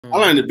I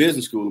learned in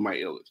business school in my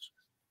illness.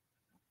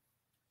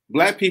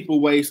 Black people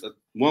waste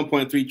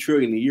 1.3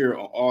 trillion a year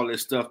on all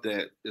this stuff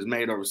that is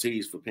made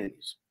overseas for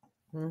pennies.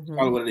 That's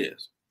probably what it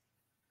is.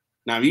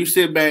 Now, if you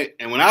sit back,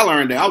 and when I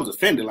learned that, I was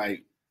offended.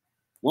 Like,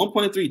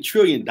 $1.3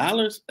 trillion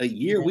a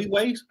year we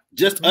waste,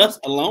 just us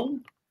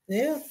alone.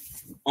 Yeah.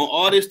 On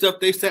all this stuff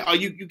they say, oh,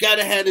 you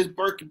gotta have this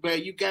Birkin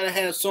bag, you gotta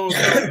have so and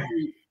so.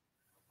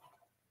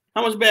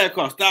 How much bag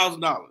cost?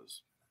 $1,000.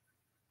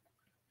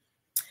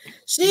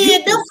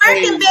 Shit, them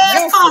Birkin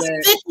bags cost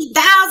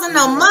 $50,000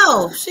 or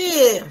more.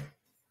 Shit.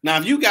 Now,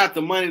 if you got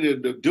the money to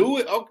do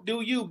it, okay,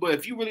 do you? But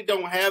if you really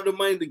don't have the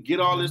money to get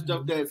all this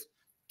stuff that's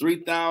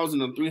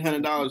 $3,000 or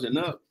 $300 and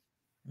up,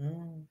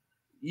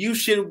 you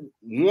should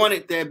want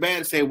it that bad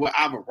to say, well,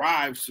 I've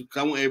arrived, so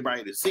I want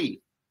everybody to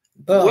see.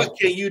 But what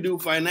can you do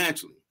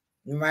financially?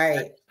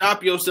 Right.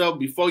 Stop yourself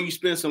before you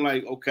spend some,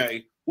 like,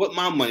 okay, what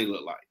my money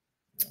look like?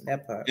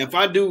 That part. If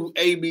I do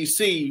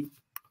ABC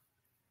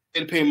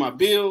and pay my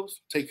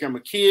bills, take care of my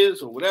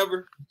kids or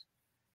whatever,